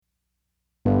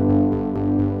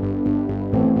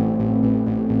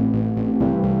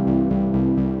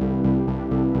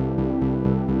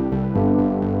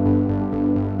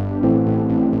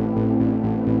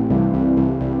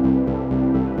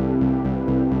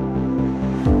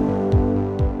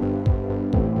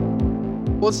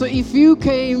Also, if you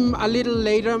came a little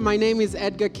later, my name is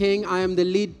Edgar King. I am the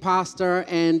lead pastor,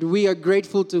 and we are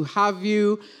grateful to have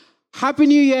you. Happy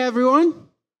New Year, everyone.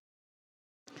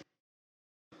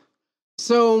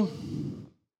 So,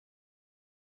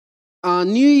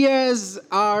 New Year's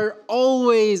are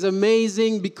always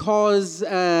amazing because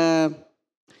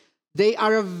they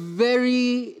are a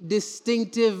very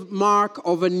distinctive mark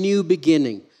of a new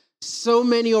beginning. So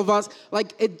many of us,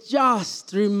 it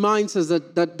just reminds us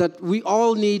that we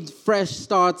all need fresh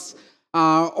starts,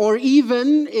 or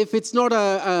even if it's not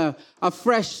a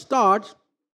fresh start,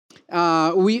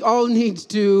 we all need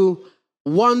to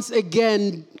once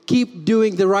again keep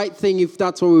doing the right thing if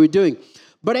that's what we're doing.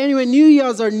 But anyway, New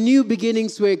Year's are new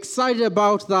beginnings. We're excited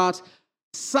about that.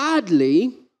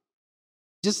 Sadly,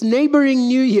 just neighboring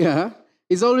New Year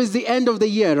is always the end of the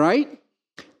year, right?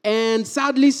 And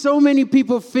sadly, so many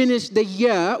people finish the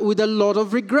year with a lot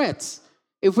of regrets,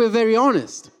 if we're very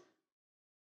honest.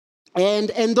 And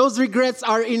those regrets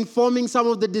are informing some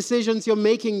of the decisions you're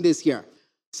making this year.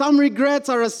 Some regrets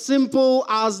are as simple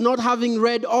as not having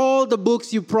read all the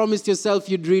books you promised yourself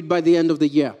you'd read by the end of the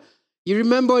year. You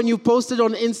remember when you posted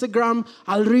on Instagram,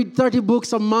 I'll read 30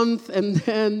 books a month, and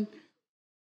then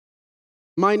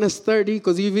minus 30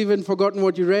 because you've even forgotten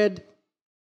what you read.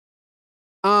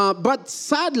 But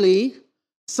sadly,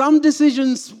 some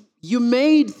decisions you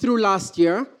made through last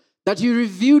year that you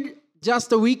reviewed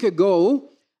just a week ago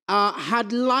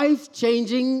had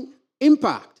life-changing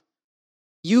impact.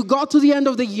 You got to the end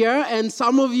of the year and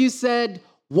some of you said,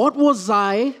 "What was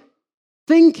I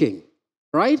thinking?"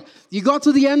 Right? You got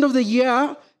to the end of the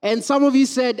year and some of you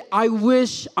said, "I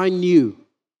wish I knew."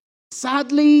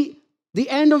 Sadly, the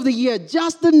end of the year,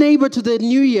 just the neighbor to the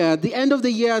new year, the end of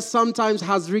the year sometimes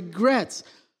has regrets.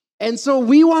 And so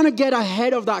we want to get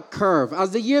ahead of that curve.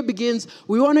 As the year begins,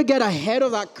 we want to get ahead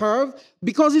of that curve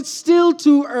because it's still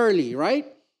too early, right?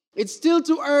 It's still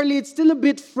too early. It's still a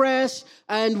bit fresh.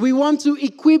 And we want to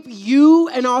equip you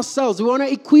and ourselves. We want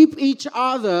to equip each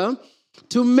other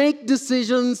to make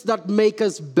decisions that make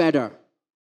us better.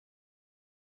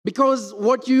 Because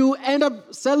what you end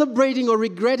up celebrating or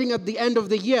regretting at the end of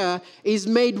the year is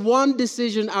made one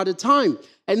decision at a time.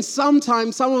 And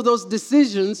sometimes some of those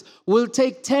decisions will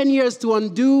take 10 years to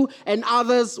undo and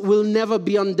others will never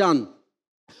be undone.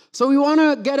 So we want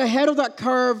to get ahead of that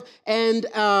curve and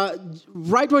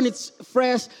right when it's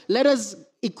fresh, let us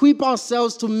equip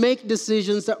ourselves to make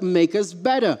decisions that make us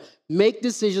better. Make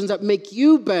decisions that make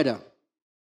you better.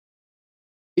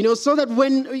 So that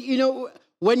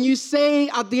when you say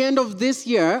at the end of this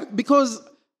year, because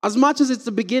as much as it's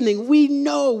the beginning,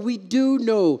 we do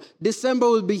know December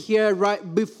will be here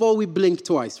right before we blink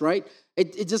twice, right?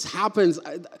 It just happens.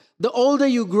 The older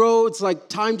you grow, it's like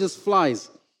time just flies.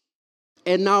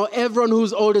 And now everyone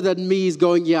who's older than me is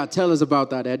going, "Yeah, tell us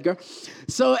about that, Edgar."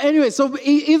 So anyway,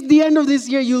 if the end of this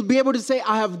year you'll be able to say,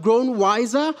 "I have grown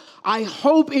wiser," I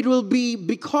hope it will be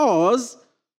because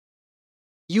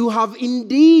you have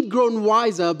indeed grown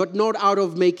wiser, but not out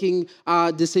of making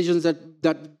decisions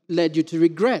that led you to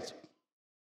regret.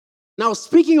 Now,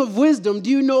 speaking of wisdom, do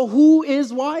you know who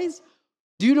is wise?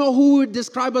 Do you know who would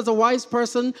describe as a wise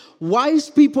person? Wise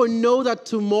people know that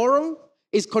tomorrow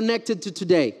is connected to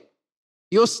today.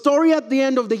 Your story at the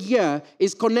end of the year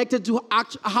is connected to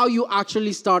how you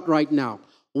actually start right now.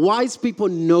 Wise people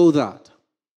know that.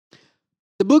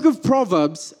 The book of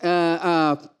Proverbs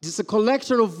is a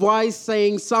collection of wise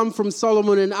sayings, some from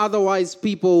Solomon and other wise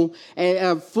people,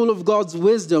 full of God's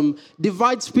wisdom,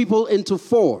 divides people into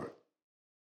 4.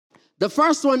 The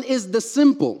first one is the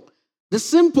simple. The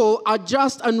simple are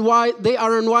just unwise. They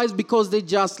are unwise because they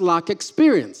just lack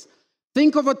experience.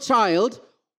 Think of a child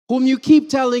whom you keep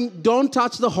telling, "Don't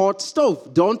touch the hot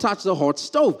stove. Don't touch the hot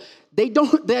stove."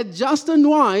 They're just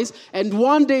unwise, and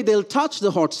one day they'll touch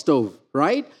the hot stove,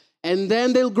 right? And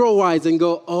then they'll grow wise and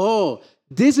go, "Oh,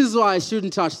 this is why I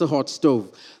shouldn't touch the hot stove."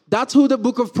 That's who the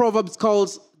book of Proverbs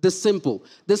calls the simple.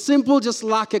 The simple just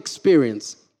lack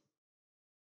experience.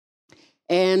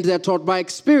 And they're taught by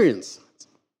experience.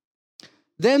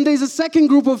 Then there's a second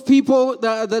group of people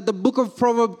that the book of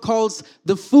Proverbs calls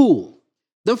the fool.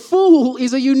 The fool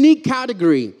is a unique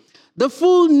category. The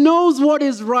fool knows what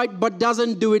is right but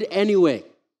doesn't do it anyway.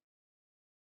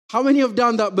 How many have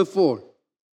done that before?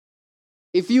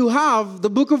 If you have, the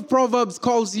book of Proverbs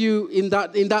calls you in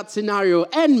that scenario,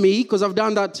 and me, because I've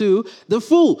done that too, the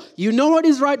fool. You know what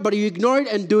is right, but you ignore it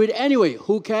and do it anyway.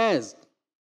 Who cares?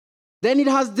 Then it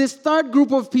has this third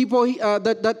group of people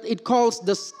that it calls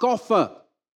the scoffer.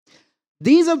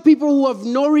 These are people who have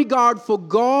no regard for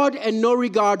God and no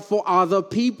regard for other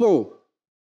people.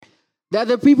 They're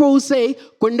the people who say,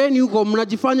 "Kwendeni huko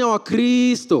mnajifanya wa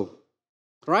Kristo."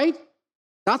 Right?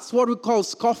 That's what we call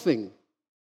scoffing.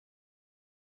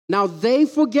 Now, they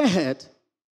forget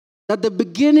that the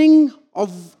beginning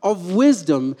of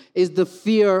wisdom is the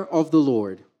fear of the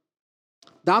Lord.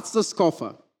 That's the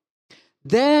scoffer.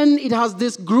 Then it has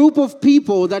this group of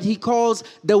people that he calls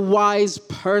the wise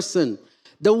person.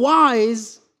 The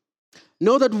wise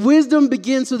know that wisdom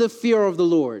begins with the fear of the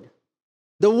Lord.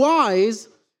 The wise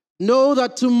know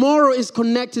that tomorrow is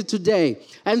connected today.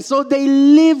 And so they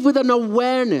live with an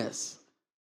awareness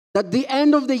that the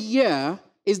end of the year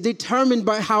is determined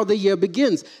by how the year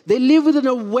begins. They live with an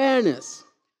awareness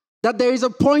that there is a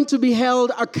point to be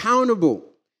held accountable.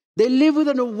 They live with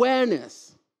an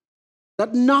awareness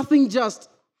that nothing just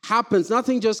happens,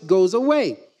 nothing just goes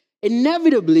away.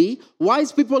 Inevitably,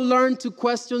 wise people learn to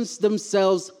question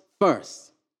themselves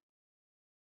first.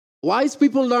 Wise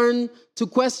people learn to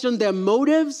question their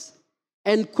motives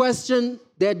and question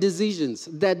their decisions.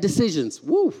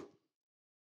 Woo!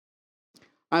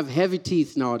 I have heavy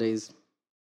teeth nowadays.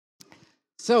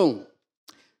 So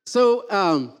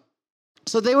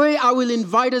the way I will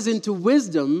invite us into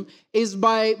wisdom is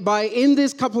by in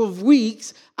this couple of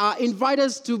weeks, invite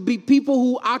us to be people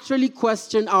who actually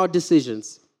question our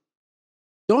decisions.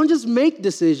 Don't just make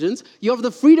decisions. You have the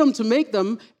freedom to make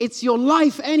them. It's your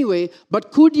life anyway.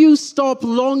 But could you stop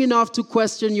long enough to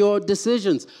question your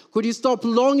decisions? Could you stop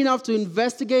long enough to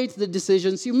investigate the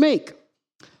decisions you make?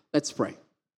 Let's pray.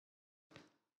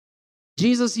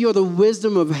 Jesus, you are the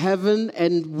wisdom of heaven,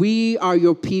 and we are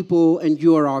your people, and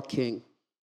you are our King.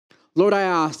 Lord, I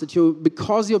ask that you,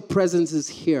 because your presence is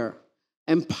here,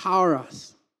 empower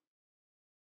us.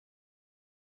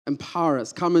 Empower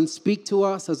us. Come and speak to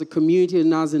us as a community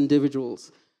and as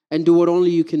individuals, and do what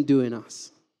only you can do in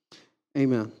us.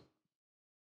 Amen.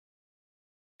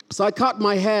 So I cut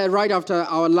my hair right after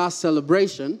our last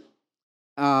celebration,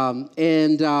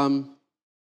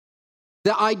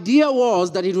 the idea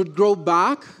was that it would grow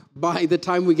back by the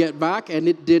time we get back, and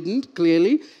it didn't,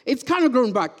 clearly. It's kind of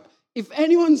grown back. If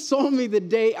anyone saw me the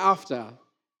day after,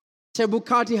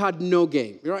 Chebukati had no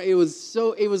game. Right? It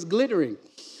was glittering.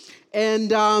 And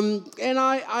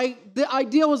the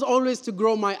idea was always to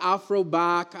grow my afro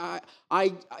back.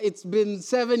 It's been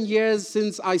 7 years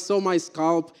since I saw my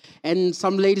scalp, and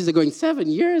some ladies are going, 7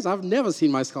 years? I've never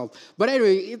seen my scalp. But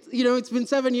anyway, it's been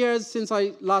 7 years since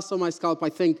I last saw my scalp, I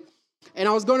think. And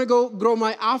I was going to go grow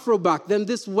my afro back. Then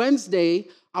this Wednesday,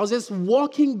 I was just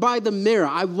walking by the mirror.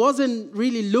 I wasn't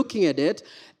really looking at it.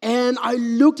 And I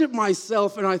looked at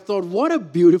myself and I thought, what a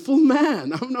beautiful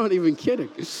man. I'm not even kidding.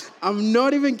 I'm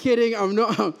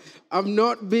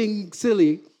not being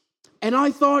silly. And I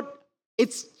thought,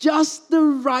 it's just the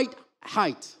right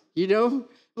height,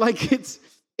 Like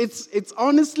it's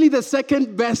honestly the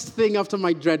second best thing after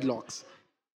my dreadlocks.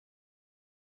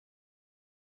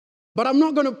 But I'm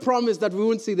not going to promise that we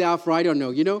won't see the afro. I don't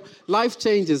know. Life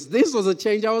changes. This was a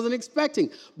change I wasn't expecting.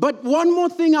 But one more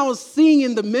thing I was seeing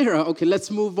in the mirror. Okay,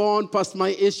 let's move on past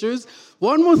my issues.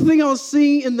 One more thing I was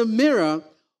seeing in the mirror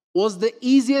was the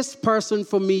easiest person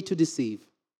for me to deceive.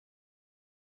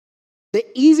 The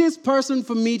easiest person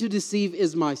for me to deceive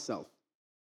is myself.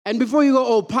 And before you go,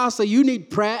 oh, Pastor, you need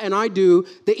prayer, and I do.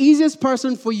 The easiest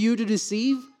person for you to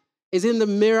deceive is in the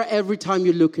mirror every time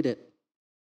you look at it.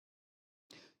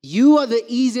 You are the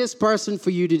easiest person for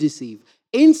you to deceive.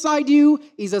 Inside you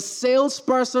is a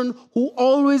salesperson who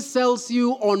always sells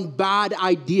you on bad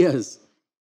ideas.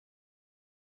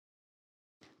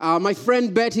 My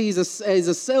friend Betty is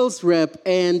a sales rep,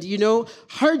 and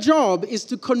her job is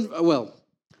to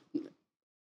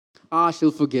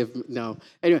she'll forgive me. No.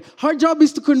 Anyway, her job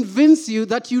is to convince you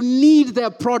that you need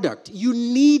their product. You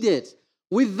need it.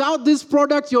 Without this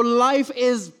product, your life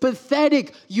is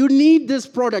pathetic. You need this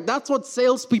product. That's what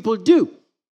salespeople do.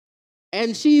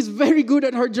 And she's very good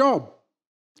at her job.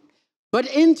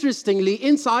 But interestingly,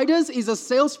 inside us is a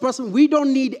salesperson. We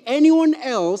don't need anyone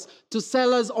else to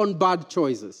sell us on bad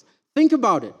choices. Think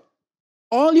about it.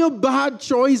 All your bad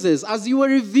choices, as you were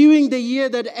reviewing the year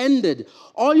that ended,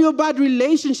 all your bad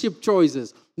relationship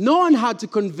choices, no one had to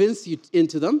convince you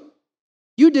into them.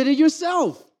 You did it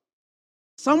yourself.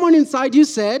 Someone inside you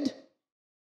said,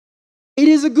 it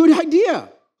is a good idea.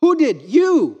 Who did?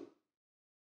 You.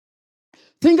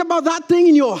 Think about that thing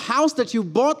in your house that you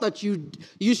bought that you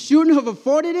shouldn't have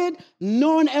afforded it.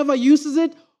 No one ever uses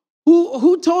it.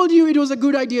 Who told you it was a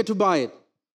good idea to buy it?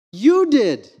 You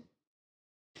did.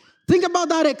 Think about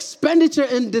that expenditure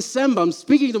in December. I'm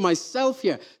speaking to myself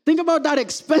here. Think about that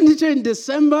expenditure in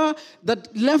December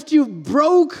that left you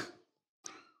broke.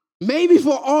 Maybe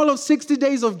for all of 60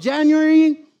 days of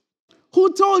January.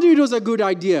 Who told you it was a good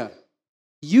idea?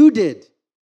 You did.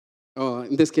 Oh,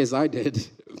 in this case, I did.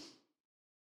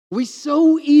 We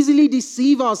so easily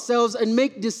deceive ourselves and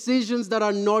make decisions that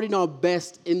are not in our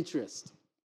best interest.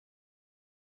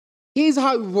 Here's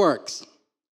how it works.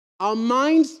 Our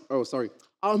minds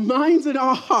and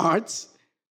our hearts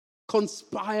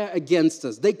conspire against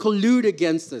us. They collude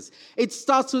against us. It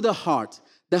starts with the heart.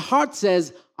 The heart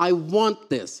says, I want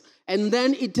this. And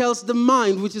then it tells the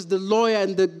mind, which is the lawyer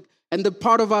and the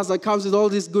part of us that comes with all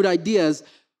these good ideas,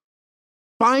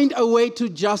 find a way to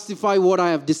justify what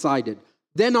I have decided.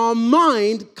 Then our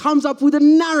mind comes up with a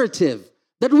narrative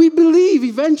that we believe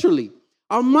eventually.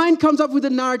 Our mind comes up with a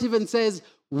narrative and says,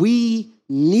 we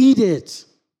need it.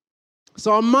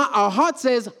 So our heart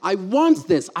says, I want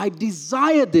this. I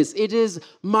desire this. It is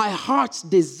my heart's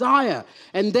desire.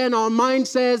 And then our mind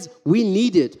says, we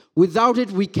need it. Without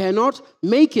it, we cannot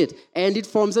make it. And it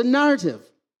forms a narrative.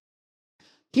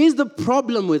 Here's the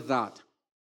problem with that.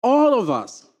 All of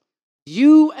us,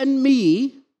 you and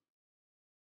me,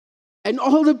 and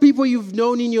all the people you've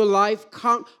known in your life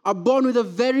are born with a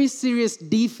very serious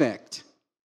defect.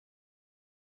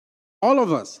 All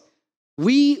of us.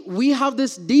 We have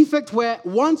this defect where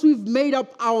once we've made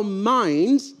up our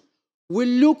minds, we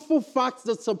look for facts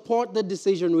that support the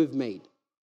decision we've made.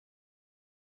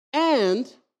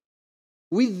 And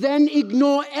we then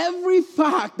ignore every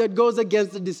fact that goes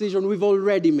against the decision we've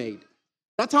already made.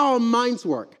 That's how our minds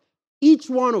work. Each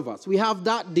one of us, we have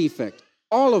that defect.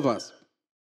 All of us.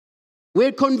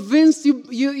 We're convinced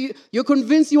you're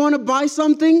convinced you want to buy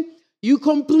something. You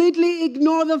completely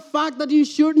ignore the fact that you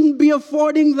shouldn't be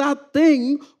affording that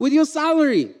thing with your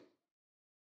salary.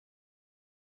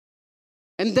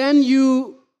 And then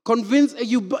you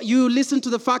listen to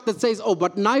the fact that says, oh,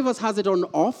 but Naivas has it on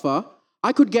offer.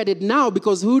 I could get it now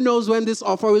because who knows when this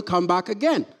offer will come back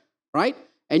again, right?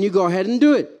 And you go ahead and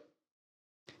do it.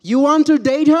 You want to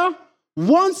date her?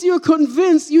 Once you're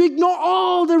convinced, you ignore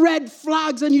all the red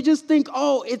flags and you just think,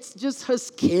 oh, it's just her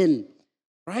skin,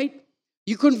 right?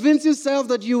 You convince yourself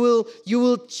that you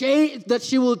will change, that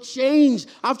she will change.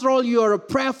 After all, you are a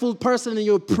prayerful person and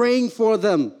you're praying for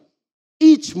them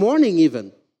each morning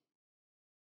even.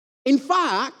 In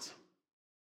fact,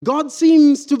 God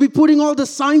seems to be putting all the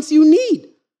signs you need.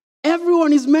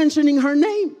 Everyone is mentioning her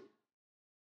name.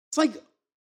 It's like,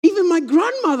 even my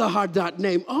grandmother had that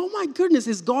name. Oh my goodness,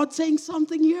 is God saying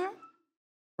something here?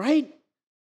 Right?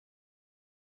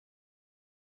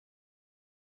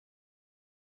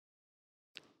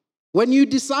 When you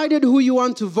decided who you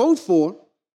want to vote for,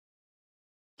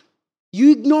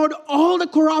 you ignored all the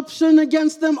corruption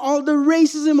against them, all the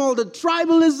racism, all the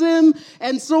tribalism,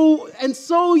 and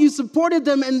so you supported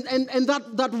them, and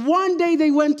that one day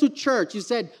they went to church, you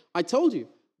said, I told you,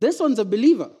 this one's a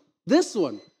believer. This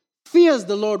one fears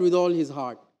the Lord with all his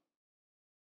heart.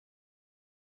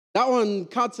 That one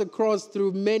cuts across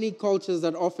through many cultures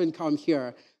that often come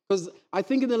here, because I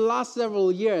think in the last several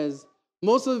years,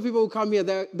 most of the people who come here,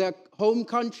 their home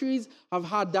countries have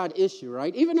had that issue,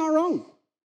 right? Even our own.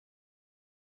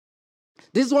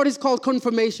 This is what is called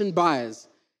confirmation bias.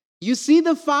 You see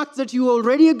the facts that you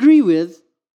already agree with,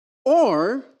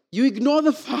 or you ignore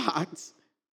the facts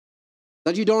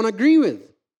that you don't agree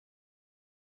with.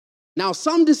 Now,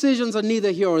 some decisions are neither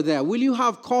here or there. Will you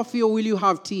have coffee or will you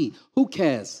have tea? Who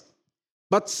cares?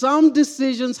 But some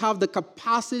decisions have the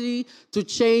capacity to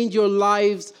change your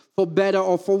lives for better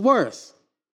or for worse.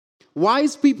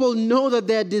 Wise people know that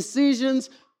their decisions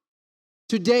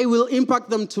today will impact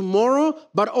them tomorrow,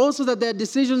 but also that their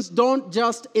decisions don't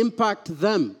just impact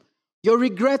them. Your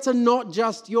regrets are not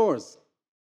just yours.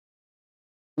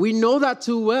 We know that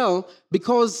too well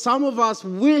because some of us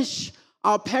wish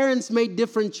our parents made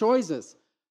different choices.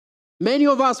 Many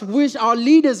of us wish our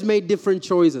leaders made different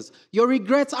choices. Your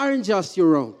regrets aren't just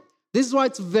your own. This is why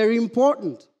it's very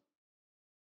important.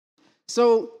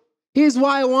 So here's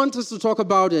why I want us to talk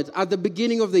about it at the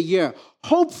beginning of the year.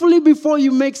 Hopefully before you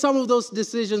make some of those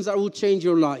decisions that will change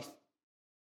your life.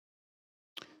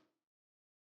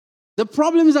 The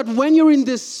problem is that when you're in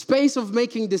this space of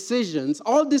making decisions,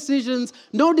 no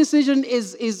decision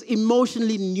is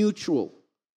emotionally neutral.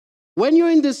 When you're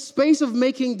in this space of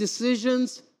making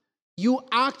decisions, you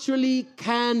actually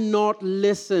cannot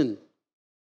listen.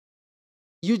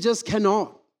 You just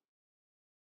cannot.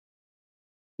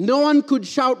 No one could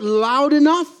shout loud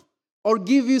enough or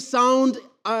give you sound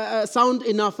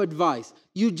enough advice.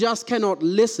 You just cannot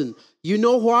listen. You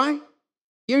know why?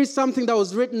 Here is something that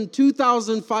was written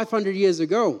 2,500 years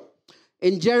ago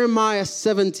in Jeremiah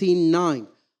 17:9.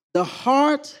 The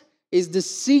heart is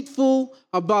deceitful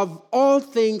above all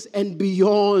things and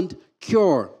beyond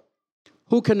cure.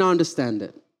 Who can understand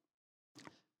it?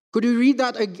 Could we read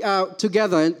that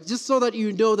together, and just so that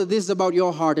you know that this is about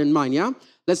your heart and mind, yeah?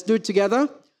 Let's do it together.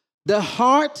 The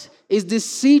heart is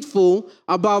deceitful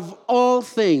above all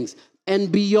things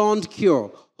and beyond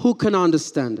cure. Who can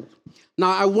understand it?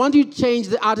 Now, I want you to change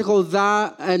the article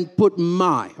 "the" and put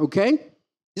 "my," okay?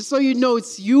 Just so you know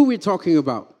it's you we're talking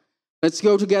about. Let's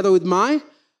go together with "my."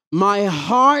 My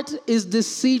heart is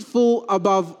deceitful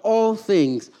above all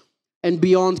things and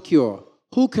beyond cure.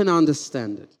 Who can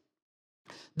understand it?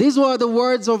 These were the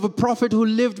words of a prophet who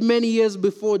lived many years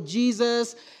before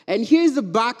Jesus. And here's the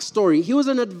backstory. He was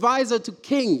an advisor to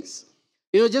kings.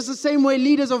 Just the same way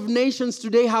leaders of nations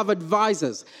today have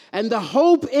advisors. And the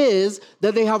hope is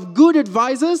that they have good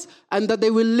advisors and that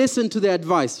they will listen to their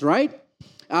advice, right?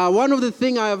 One of the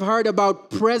things I have heard about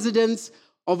presidents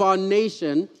of our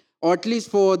nation, or at least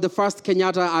for the first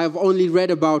Kenyatta, I have only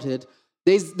read about it.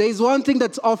 There's one thing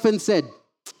that's often said.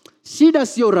 Shida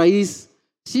sio rais,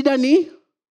 shida ni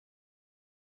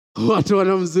watu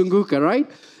wanamzunguka, right?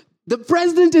 The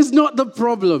president is not the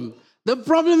problem. The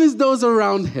problem is those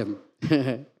around him.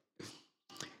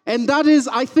 And that is,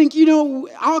 I think,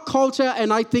 our culture,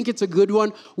 and I think it's a good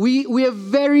one. We are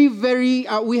very, very,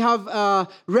 we have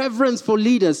reverence for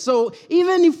leaders. So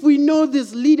even if we know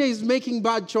this leader is making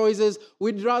bad choices,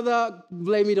 we'd rather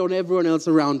blame it on everyone else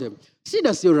around him.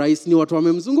 Shida sio rais, ni watu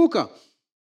wamemzunguka.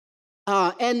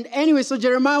 And anyway, so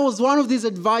Jeremiah was one of these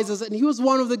advisors, and he was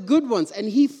one of the good ones, and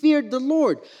he feared the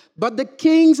Lord. But the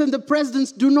kings and the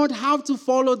presidents do not have to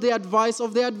follow the advice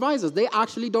of their advisors. They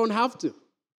actually don't have to.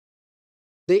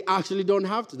 They actually don't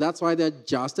have to. That's why they're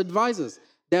just advisors.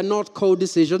 They're not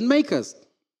co-decision makers.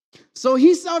 So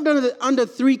he served under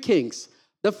three kings.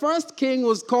 The first king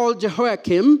was called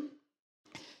Jehoiakim,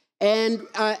 and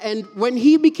when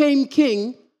he became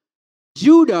king,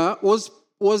 Judah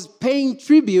was paying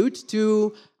tribute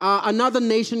to another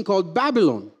nation called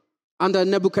Babylon under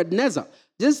Nebuchadnezzar.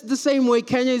 Just the same way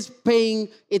Kenya is paying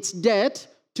its debt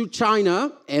to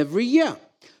China every year.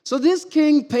 So this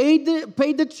king paid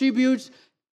the tribute,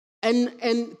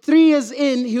 and 3 years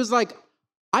in, he was like,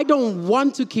 I don't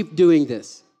want to keep doing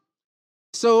this.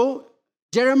 So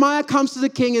Jeremiah comes to the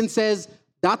king and says,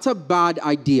 that's a bad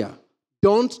idea.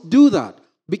 Don't do that,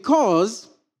 because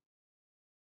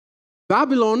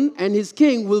Babylon and his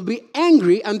king will be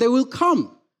angry and they will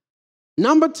come.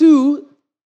 Number two,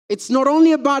 it's not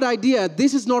only a bad idea,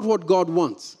 this is not what God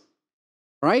wants,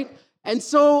 right? And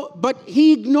so, but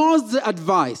he ignores the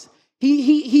advice.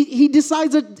 He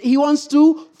decides that he wants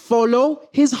to follow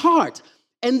his heart.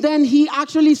 And then he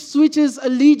actually switches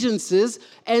allegiances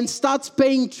and starts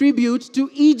paying tribute to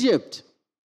Egypt.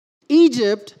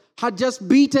 Egypt had just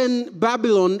beaten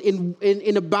Babylon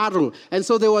in a battle, and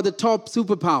so they were the top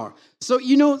superpower. So,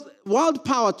 world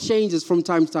power changes from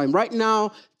time to time. Right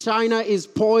now, China is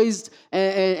poised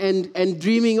and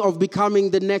dreaming of becoming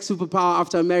the next superpower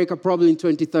after America, probably in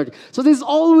 2030. So there's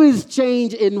always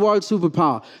change in world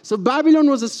superpower. So Babylon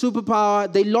was a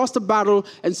superpower. They lost a battle,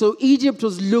 and so Egypt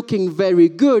was looking very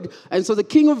good. And so the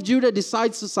king of Judah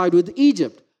decides to side with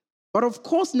Egypt. But of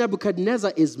course,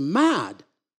 Nebuchadnezzar is mad.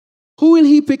 Who will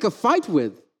he pick a fight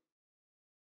with?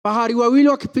 Fahari wawili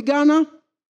wakipigana.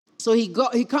 So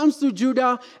he comes to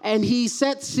Judah and he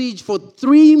sets siege for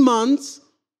 3 months.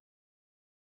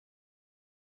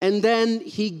 And then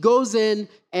he goes in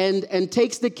and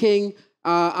takes the king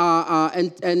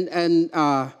and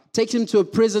takes him to a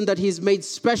prison that he's made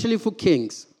specially for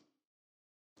kings.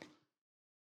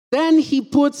 Then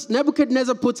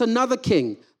Nebuchadnezzar puts another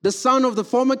king, the son of the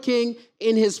former king,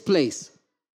 in his place.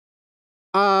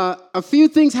 A few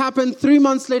things happen. 3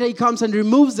 months later, he comes and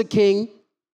removes the king,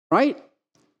 right?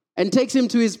 And takes him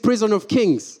to his prison of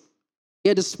kings. He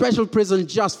had a special prison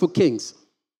just for kings.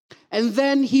 And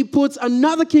then he puts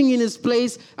another king in his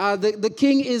place. The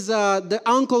king is the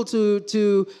uncle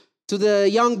to the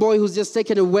young boy who's just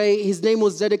taken away. His name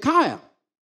was Zedekiah.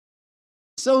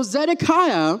 So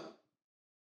Zedekiah,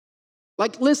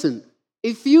 listen,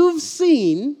 if you've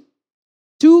seen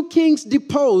 2 kings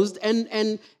deposed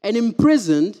and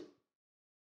imprisoned,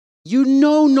 you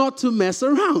know not to mess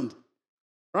around,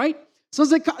 right? So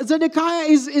Zedekiah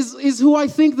is who I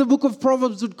think the book of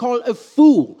Proverbs would call a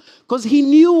fool, because he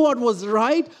knew what was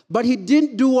right, but he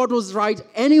didn't do what was right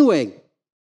anyway.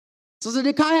 So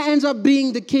Zedekiah ends up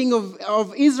being the king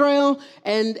of Israel,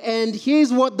 and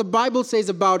here's what the Bible says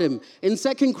about him. In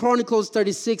 2 Chronicles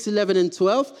 36, 11 and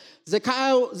 12,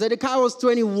 Zedekiah was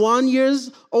 21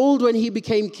 years old when he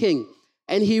became king,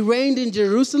 and he reigned in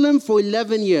Jerusalem for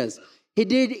 11 years. He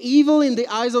did evil in the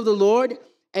eyes of the Lord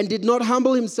and did not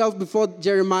humble himself before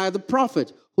Jeremiah the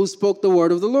prophet, who spoke the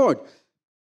word of the Lord.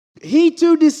 He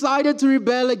too decided to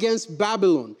rebel against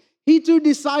Babylon. He too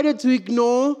decided to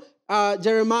ignore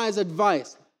Jeremiah's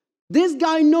advice. This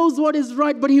guy knows what is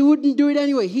right, but he wouldn't do it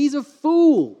anyway. He's a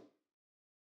fool.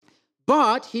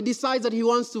 but he decides that he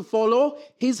wants to follow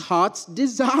his heart's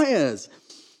desires.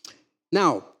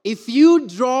 Now, if you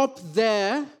drop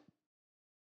there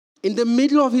in the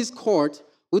middle of his court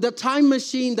with a time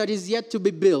machine that is yet to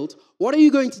be built, what are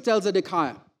you going to tell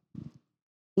Zedekiah?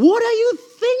 What are you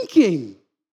thinking?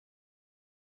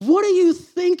 What are you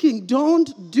thinking?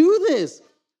 Don't do this.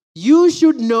 You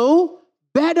should know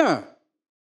better.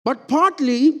 But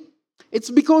partly, it's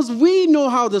because we know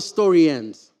how the story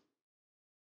ends.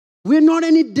 We're not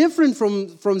any different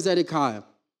from Zedekiah.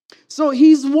 So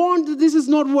he's warned that this is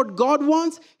not what God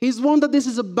wants. He's warned that this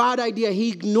is a bad idea. He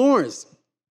ignores.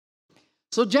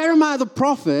 So Jeremiah the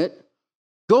prophet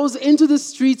goes into the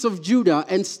streets of Judah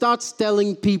and starts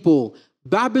telling people,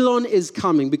 Babylon is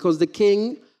coming because the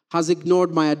king has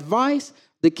ignored my advice.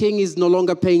 The king is no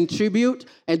longer paying tribute,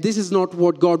 and this is not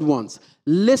what God wants.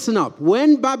 Listen up.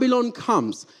 When Babylon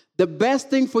comes, the best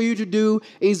thing for you to do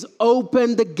is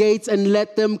open the gates and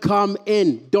let them come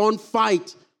in. Don't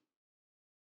fight.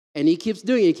 And he keeps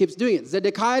doing it.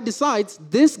 Zedekiah decides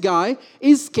this guy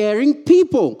is scaring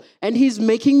people, and he's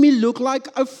making me look like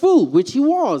a fool, which he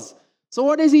was. So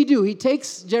what does he do? He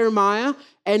takes Jeremiah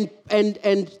and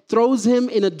throws him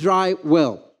in a dry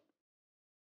well.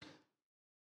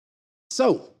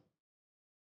 So,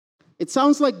 it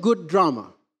sounds like good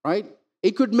drama, right?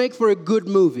 It could make for a good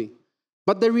movie.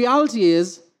 But the reality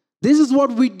is, this is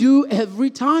what we do every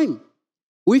time.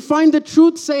 We find the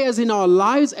truth sayers in our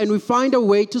lives and we find a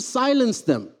way to silence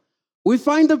them. We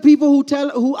find the people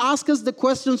who ask us the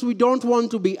questions we don't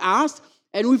want to be asked,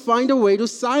 and we find a way to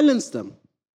silence them.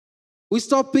 We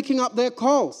stop picking up their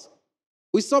calls.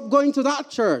 We stop going to that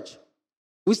church.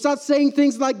 We start saying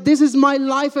things like, this is my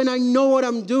life and I know what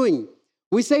I'm doing.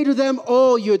 We say to them,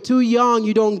 oh, you're too young,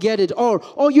 you don't get it. Or,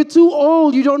 oh, you're too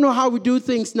old, you don't know how we do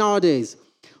things nowadays.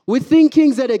 We're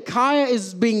thinking Zedekiah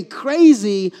is being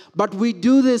crazy, but we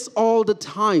do this all the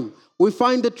time. We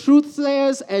find the truth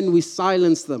sayers and we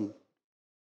silence them.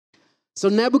 So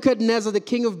Nebuchadnezzar, the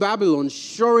king of Babylon,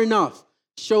 sure enough,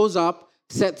 shows up,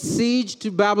 sets siege to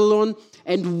Babylon,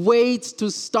 and waits to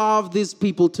starve these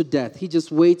people to death. He just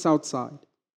waits outside.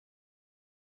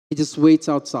 He just waits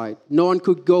outside. No one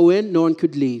could go in, no one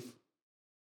could leave.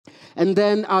 And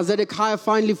then Zedekiah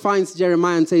finally finds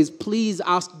Jeremiah and says, please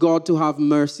ask God to have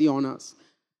mercy on us.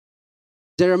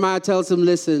 Jeremiah tells him,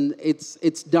 listen,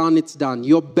 it's done.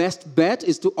 Your best bet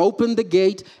is to open the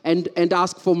gate and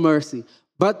ask for mercy.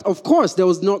 But of course, there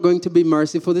was not going to be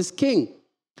mercy for this king.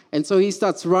 And so he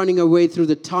starts running away through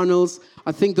the tunnels.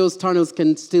 I think those tunnels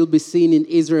can still be seen in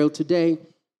Israel today.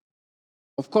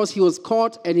 Of course, he was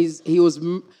caught and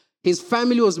his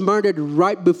family was murdered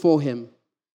right before him.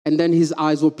 And then his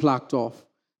eyes were plucked off.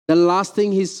 The last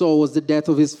thing he saw was the death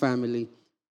of his family.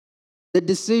 The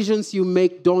decisions you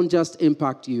make don't just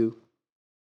impact you.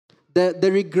 The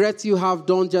regrets you have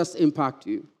don't just impact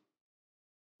you.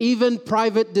 Even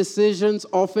private decisions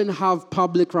often have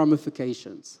public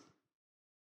ramifications.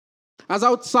 As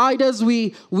outsiders,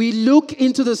 we look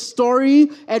into the story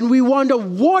and we wonder,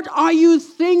 what are you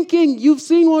thinking? You've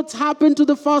seen what's happened to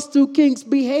the first two kings.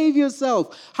 Behave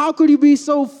yourself. How could you be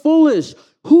so foolish?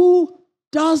 Who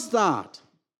does that?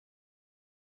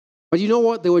 But you know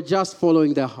what? They were just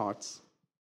following their hearts.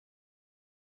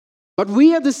 But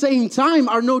we at the same time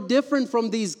are no different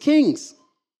from these kings.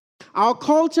 Our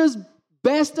culture's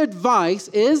best advice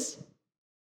is,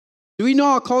 do we know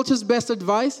our culture's best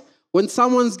advice? When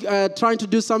someone's trying to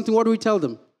do something, what do we tell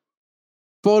them?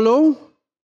 Follow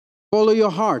your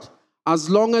heart. As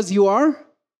long as you're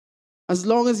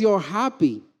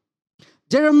happy.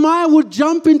 Jeremiah would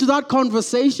jump into that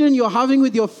conversation you're having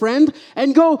with your friend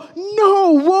and go,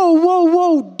 no,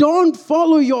 whoa, don't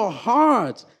follow your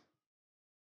heart.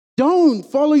 Don't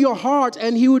follow your heart.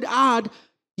 And he would add,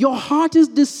 your heart is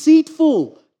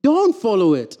deceitful. Don't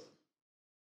follow it.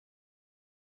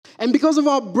 And because of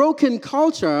our broken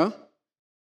culture,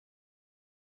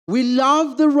 we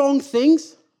love the wrong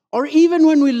things, or even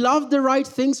when we love the right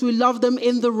things, we love them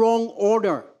in the wrong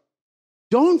order.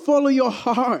 Don't follow your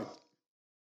heart.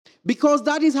 Because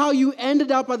that is how you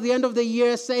ended up at the end of the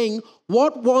year saying,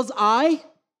 what was I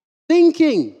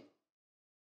thinking?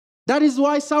 That is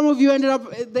why some of you ended up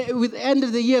with the end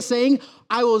of the year saying,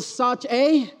 I was such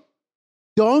a...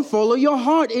 Don't follow your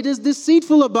heart. It is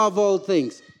deceitful above all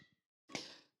things.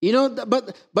 You know,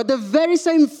 but the very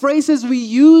same phrases we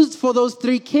used for those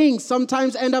three kings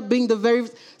sometimes end up being the very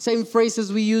same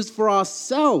phrases we used for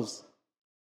ourselves.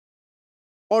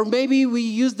 Or maybe we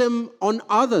use them on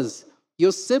others,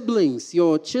 your siblings,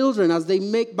 your children, as they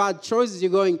make bad choices.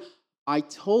 You're going, I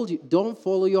told you, don't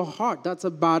follow your heart. That's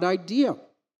a bad idea.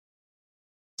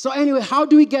 So anyway, how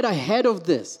do we get ahead of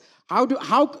this? How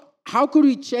how could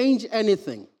we change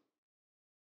anything?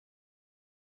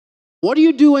 What do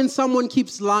you do when someone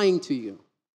keeps lying to you?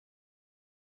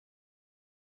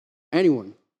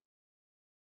 Anyone?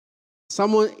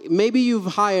 Someone, maybe you've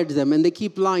hired them and they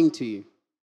keep lying to you.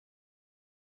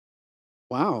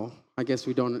 Wow, I guess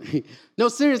we don't. No,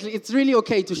 seriously, it's really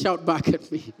okay to shout back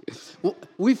at me.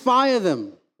 We fire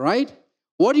them, right?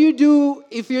 What do you do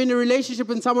if you're in a relationship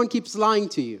and someone keeps lying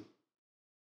to you?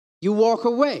 You walk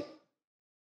away.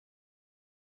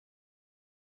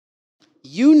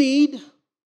 You need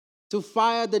to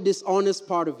fire the dishonest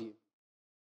part of you.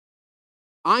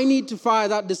 I need to fire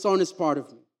that dishonest part of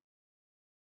me.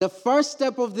 The first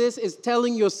step of this is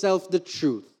telling yourself the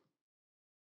truth.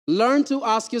 Learn to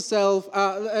ask yourself,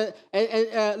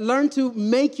 learn to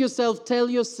make yourself tell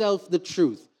yourself the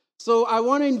truth. So I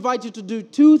want to invite you to do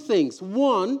two things.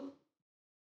 One,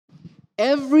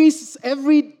 every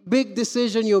big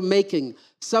decision you're making,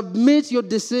 submit your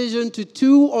decision to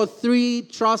 2 or 3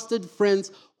 trusted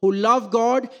friends who love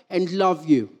God and love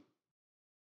you.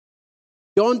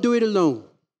 Don't do it alone.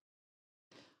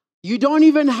 You don't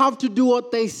even have to do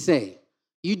what they say.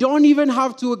 You don't even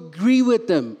have to agree with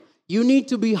them. You need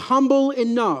to be humble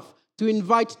enough to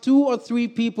invite 2 or 3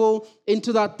 people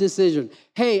into that decision.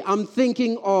 Hey, I'm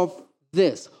thinking of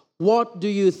this. What do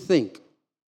you think?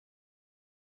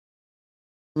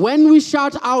 When we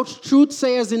shout out truth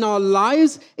sayers in our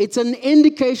lives, it's an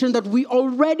indication that we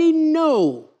already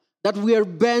know that we are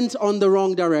bent on the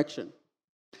wrong direction.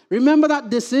 Remember that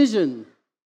decision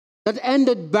that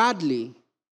ended badly?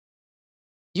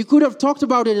 You could have talked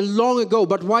about it long ago,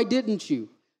 but why didn't you?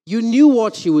 You knew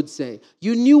what she would say.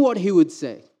 You knew what he would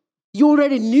say. You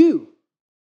already knew.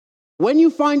 When you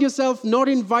find yourself not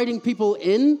inviting people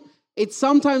in, it's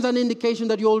sometimes an indication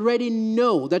that you already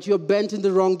know that you're bent in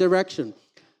the wrong direction.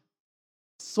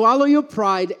 Swallow your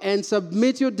pride and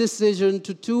submit your decision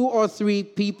to 2 or 3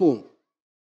 people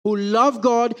who love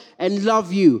God and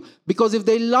love you. Because if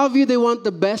they love you, they want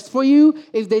the best for you.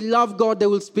 If they love God, they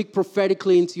will speak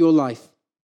prophetically into your life.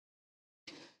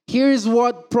 Here is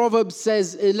what Proverbs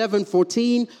says,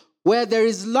 11:14, where there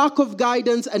is lack of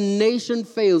guidance, a nation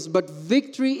fails, but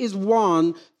victory is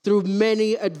won through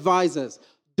many advisors.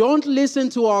 Don't listen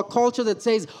to our culture that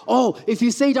says, oh, if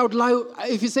you say it out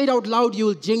loud,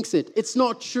 you'll jinx it. It's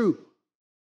not true.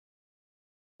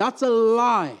 That's a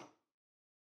lie.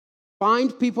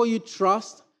 Find people you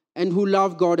trust and who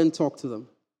love God and talk to them.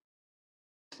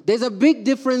 There's a big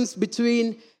difference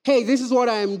between, hey, this is what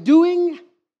I am doing,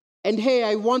 and hey,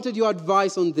 I wanted your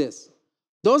advice on this.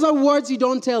 Those are words you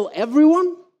don't tell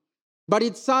everyone, but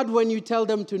it's sad when you tell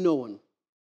them to no one.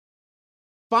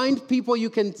 Find people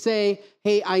you can say,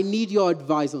 hey, I need your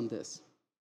advice on this.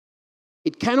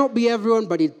 It cannot be everyone,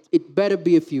 but it better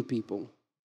be a few people.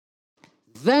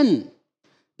 Then,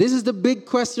 this is the big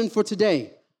question for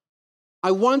today.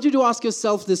 I want you to ask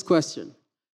yourself this question.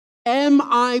 Am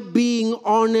I being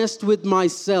honest with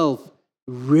myself?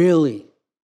 Really?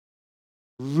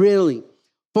 Really?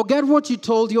 Forget what you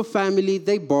told your family,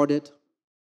 they bought it.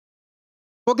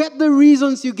 Forget the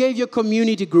reasons you gave your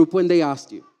community group when they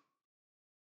asked you.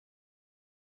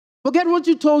 Forget what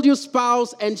you told your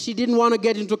spouse and she didn't want to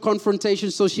get into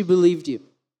confrontation, so she believed you.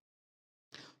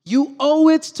 You owe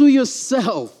it to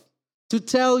yourself to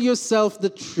tell yourself the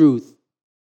truth.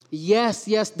 Yes,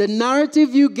 the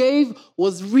narrative you gave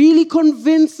was really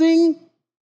convincing,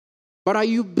 but are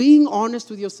you being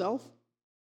honest with yourself?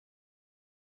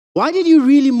 Why did you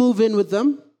really move in with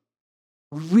them?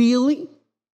 Really?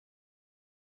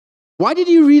 Why did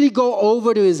you really go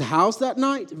over to his house that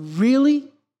night? Really?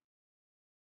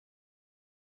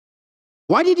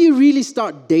 Why did you really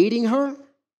start dating her?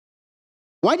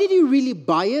 Why did you really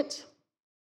buy it?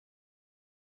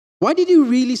 Why did you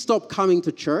really stop coming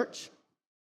to church?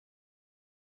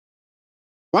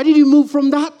 Why did you move from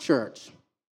that church?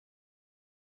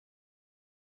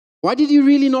 Why did you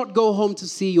really not go home to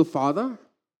see your father?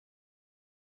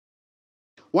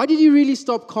 Why did you really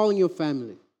stop calling your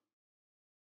family?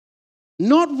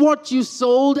 Not what you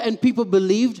sold and people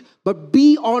believed, but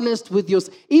be honest with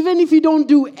yourself. Even if you don't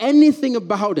do anything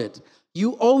about it,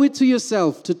 you owe it to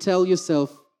yourself to tell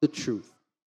yourself the truth.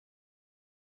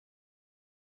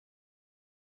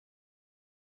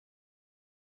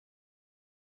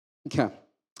 Okay.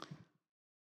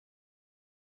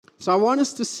 So I want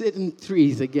us to sit in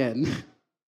threes again.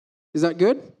 Is that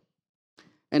good?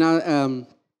 And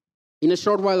in a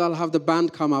short while, I'll have the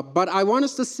band come up. But I want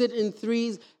us to sit in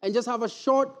threes and just have a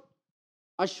short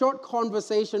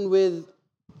conversation with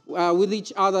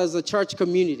each other as a church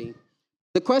community.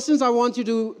 The questions I want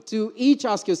you to each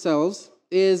ask yourselves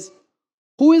is,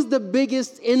 who is the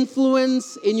biggest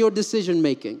influence in your decision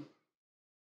making?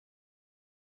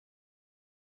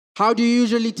 How do you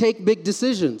usually take big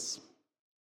decisions?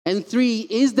 And 3,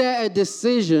 is there a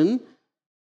decision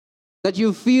that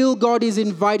you feel God is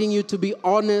inviting you to be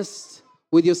honest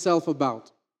with yourself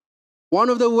about? One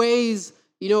of the ways,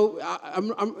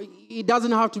 it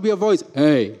doesn't have to be a voice,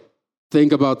 hey,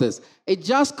 think about this. It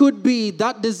just could be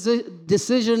that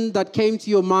decision that came to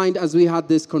your mind as we had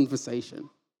this conversation.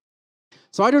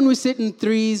 So why don't we sit in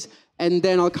threes, and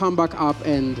then I'll come back up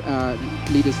and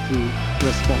lead us through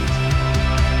response.